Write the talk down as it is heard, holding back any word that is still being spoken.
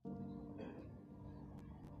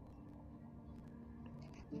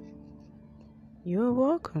You're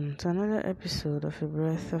welcome to another episode of A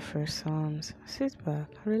Breath of Fresh Psalms. Sit back,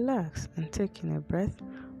 relax, and take in a breath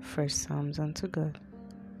of fresh Psalms unto God.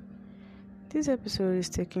 This episode is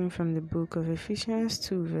taken from the book of Ephesians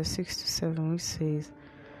 2, verse 6 to 7, which says,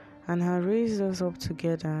 "And hath raised us up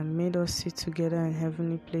together and made us sit together in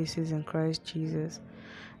heavenly places in Christ Jesus,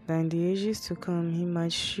 that in the ages to come he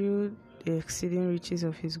might shew the exceeding riches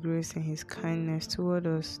of his grace and his kindness toward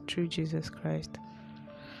us through Jesus Christ."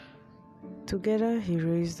 Together he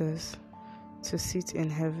raised us to sit in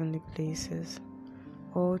heavenly places,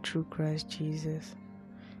 all through Christ Jesus.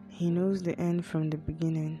 He knows the end from the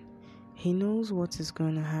beginning. He knows what is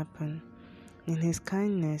going to happen. In his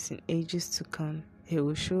kindness in ages to come, he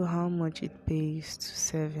will show how much it pays to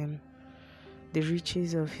serve him. The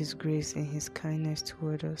riches of his grace and his kindness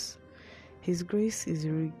toward us. His grace is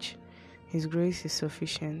rich. His grace is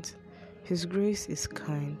sufficient. His grace is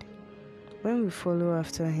kind. When we follow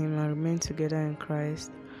after him and remain together in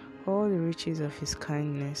Christ, all the riches of his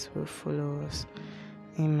kindness will follow us.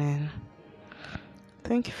 Amen.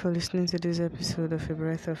 Thank you for listening to this episode of A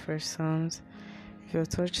Breath of Fresh Psalms. If you're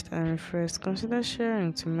touched and refreshed, consider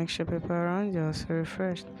sharing to make sure people around you are also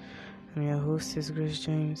refreshed. I'm your host is Grace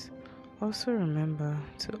James. Also remember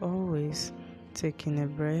to always take in a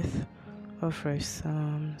breath of fresh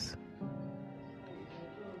Psalms.